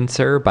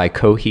Sentencer" by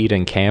Coheed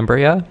and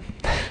Cambria.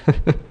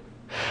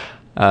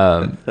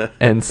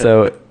 And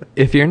so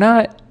if you're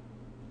not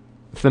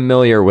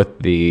familiar with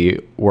the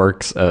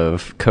works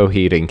of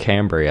Coheed and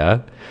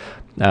Cambria,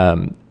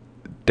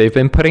 they've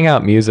been putting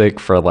out music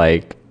for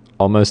like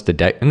almost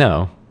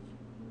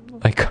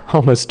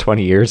almost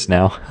 20 years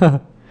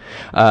now.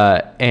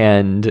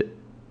 And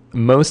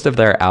most of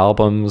their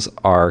albums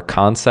are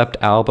concept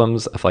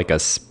albums of like a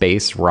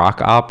space rock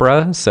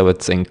opera. So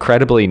it's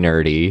incredibly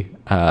nerdy,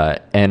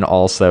 and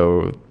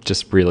also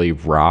just really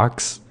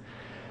rocks.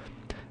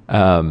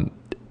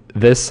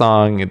 This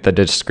song, the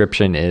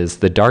description is: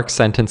 "The Dark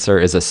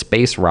Sentencer is a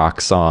space rock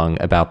song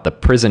about the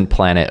prison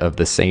planet of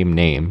the same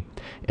name,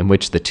 in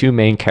which the two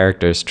main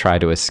characters try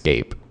to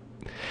escape."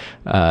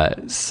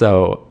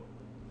 So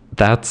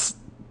that's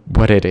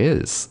what it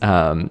is.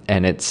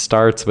 And it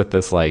starts with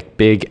this like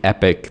big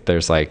epic,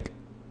 there's like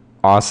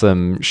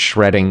awesome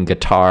shredding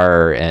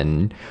guitar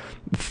and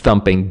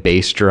thumping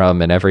bass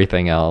drum and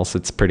everything else.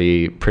 It's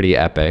pretty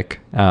epic.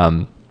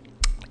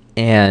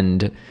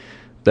 And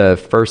the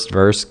first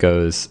verse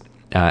goes,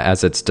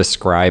 as it's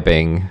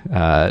describing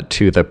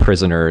to the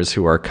prisoners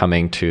who are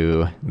coming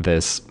to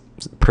this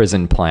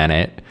prison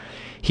planet: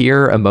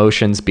 "Here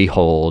emotions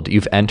behold,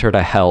 you've entered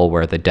a hell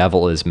where the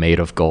devil is made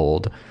of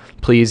gold.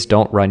 Please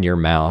don't run your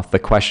mouth. The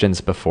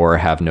questions before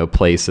have no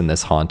place in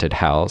this haunted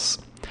house.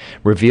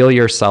 Reveal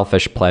your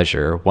selfish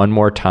pleasure one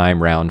more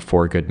time round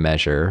for good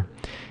measure.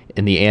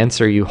 In the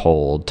answer you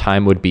hold,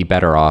 time would be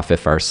better off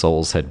if our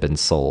souls had been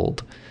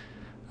sold."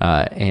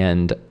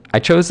 And I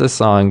chose this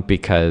song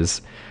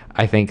because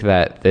I think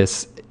that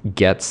this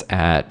gets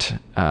at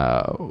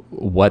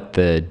what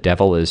the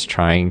devil is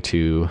trying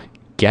to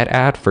get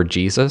at for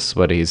Jesus,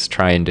 what he's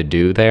trying to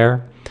do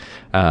there,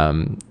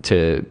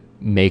 to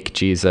make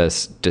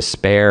Jesus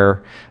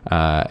despair,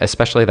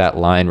 especially that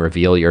line,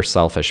 reveal your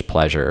selfish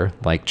pleasure,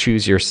 like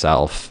choose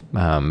yourself.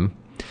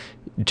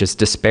 Just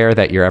despair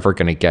that you're ever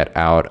going to get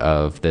out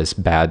of this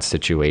bad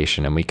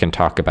situation. And we can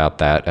talk about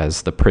that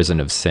as the prison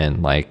of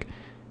sin. Like,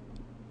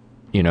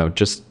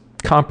 just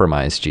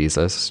compromise,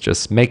 Jesus.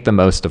 Just make the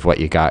most of what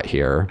you got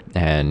here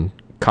and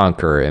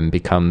conquer and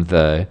become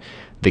the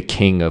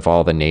king of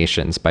all the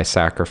nations by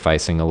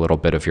sacrificing a little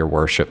bit of your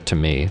worship to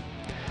me.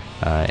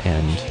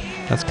 And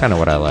that's kind of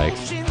what I like.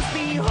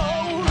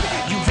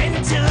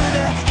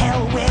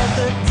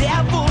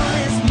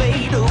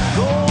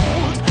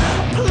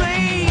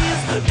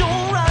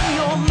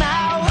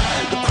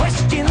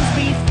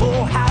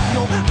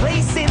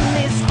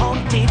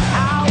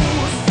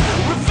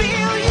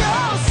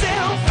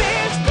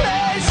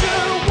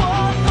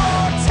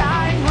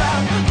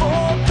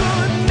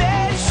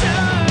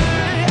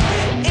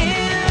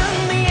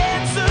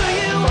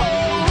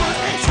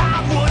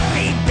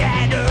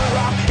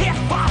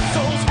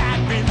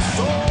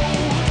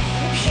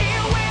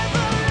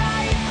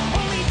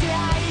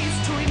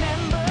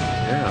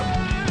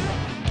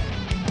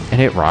 And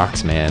it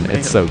rocks, man.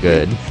 It's so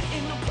good.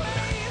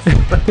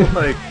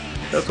 Like,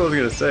 that's what I was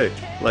gonna say.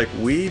 Like,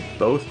 we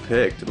both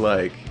picked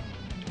like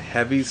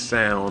heavy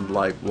sound,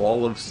 like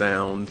wall of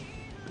sound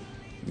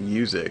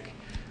music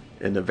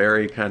in a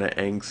very kind of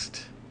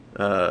angst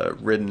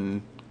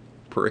ridden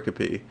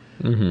pericope.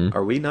 Mm-hmm.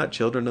 Are we not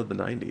children of the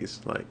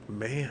 90s? Like,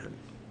 man.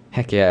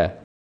 Heck yeah.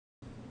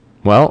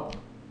 Well,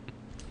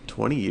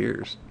 20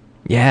 years.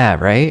 Yeah,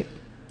 right?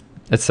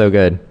 It's so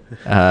good.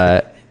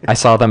 I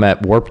saw them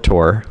at Warped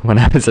Tour when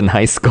I was in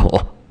high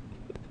school.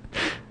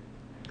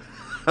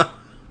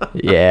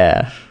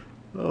 Yeah.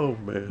 Oh,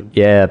 man.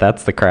 Yeah,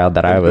 that's the crowd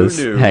that I was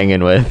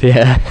hanging with.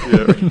 Yeah.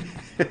 Yeah.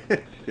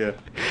 Yeah.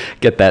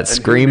 Get that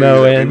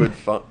screamo in.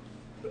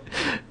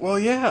 Well,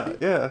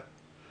 yeah.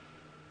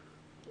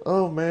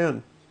 Oh,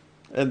 man.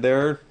 And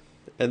there,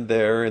 in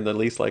the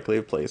least likely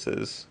of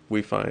places,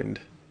 we find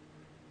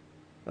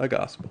a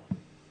gospel.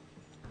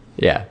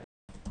 Yeah.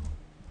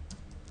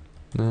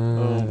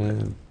 Oh,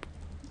 man.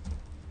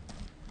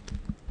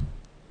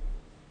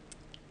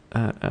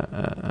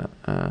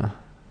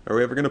 Are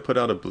we ever going to put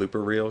out a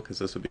blooper reel? Because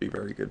this would be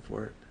very good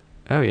for it.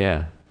 Oh,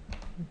 yeah.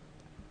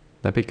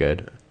 That'd be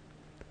good.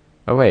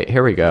 Oh, wait.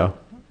 Here we go.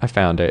 I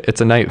found it.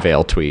 It's a Night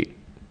Vale tweet.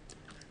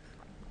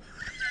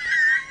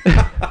 And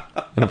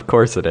of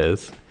course it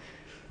is.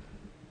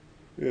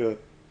 Yeah.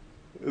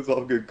 It's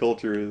all good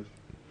culture is.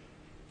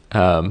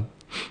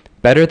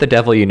 Better the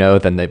devil you know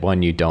than the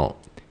one you don't.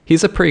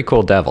 He's a pretty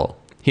cool devil.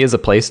 He has a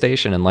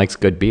PlayStation and likes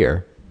good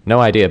beer. No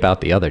idea about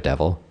the other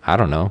devil. I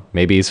don't know.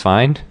 Maybe he's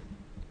fine.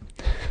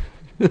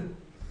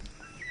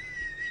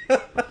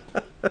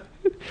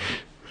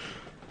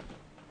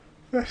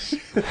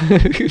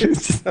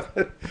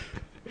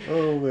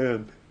 Oh,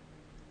 man.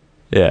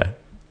 Yeah.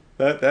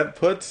 That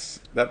puts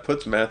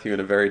Matthew in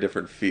a very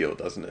different field,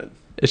 doesn't it?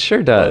 It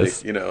sure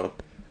does. Like,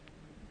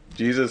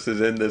 Jesus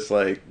is in this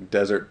like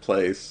desert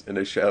place in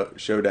a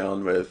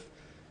showdown with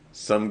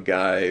some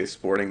guy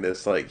sporting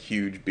this like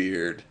huge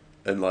beard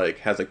and like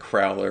has a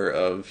crowler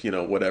of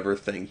whatever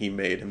thing he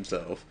made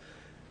himself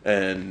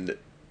and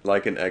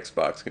like an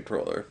Xbox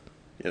controller.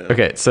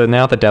 Okay, so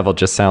now the devil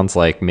just sounds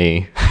like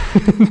me.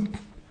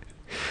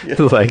 Yeah.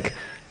 Like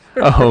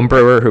a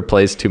homebrewer who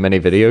plays too many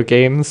video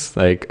games.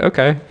 Like,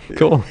 okay,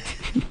 cool.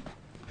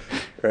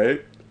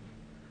 Right?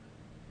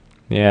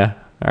 Yeah.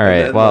 All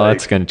right. Then, well, like,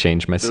 that's going to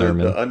change my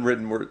sermon. The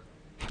unwritten word.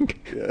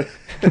 Yeah.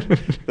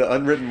 The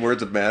unwritten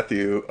words of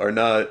Matthew are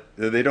not.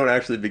 They don't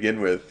actually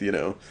begin with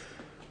if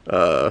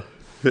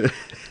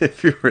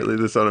you're really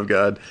the Son of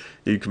God,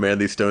 you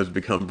command these stones to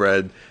become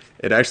bread.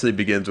 It actually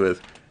begins with,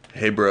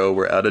 "Hey, bro,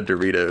 we're out of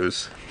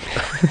Doritos."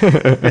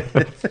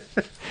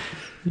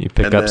 You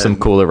pick up some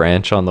Cooler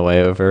Ranch on the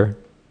way over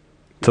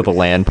to the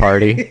LAN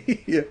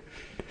party. Yeah.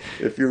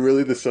 If you're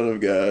really the Son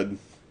of God,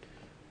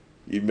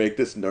 you make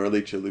this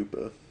gnarly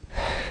chalupa.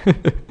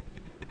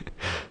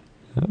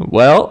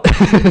 Well.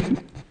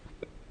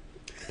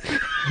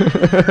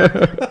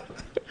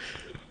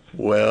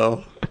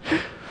 Well.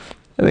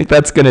 I think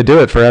that's going to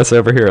do it for us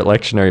over here at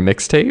Lectionary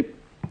Mixtape.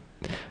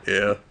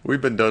 Yeah,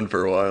 we've been done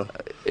for a while.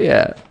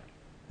 Yeah.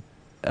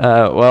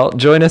 Well,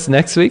 join us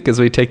next week as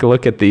we take a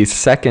look at the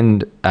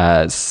second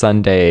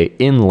Sunday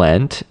in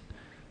Lent.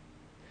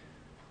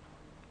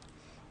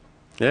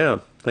 Yeah,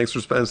 thanks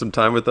for spending some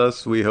time with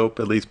us. We hope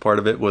at least part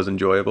of it was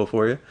enjoyable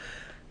for you.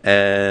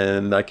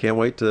 And I can't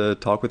wait to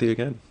talk with you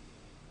again.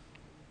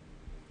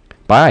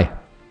 Bye.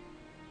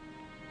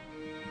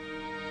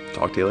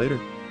 Talk to you later.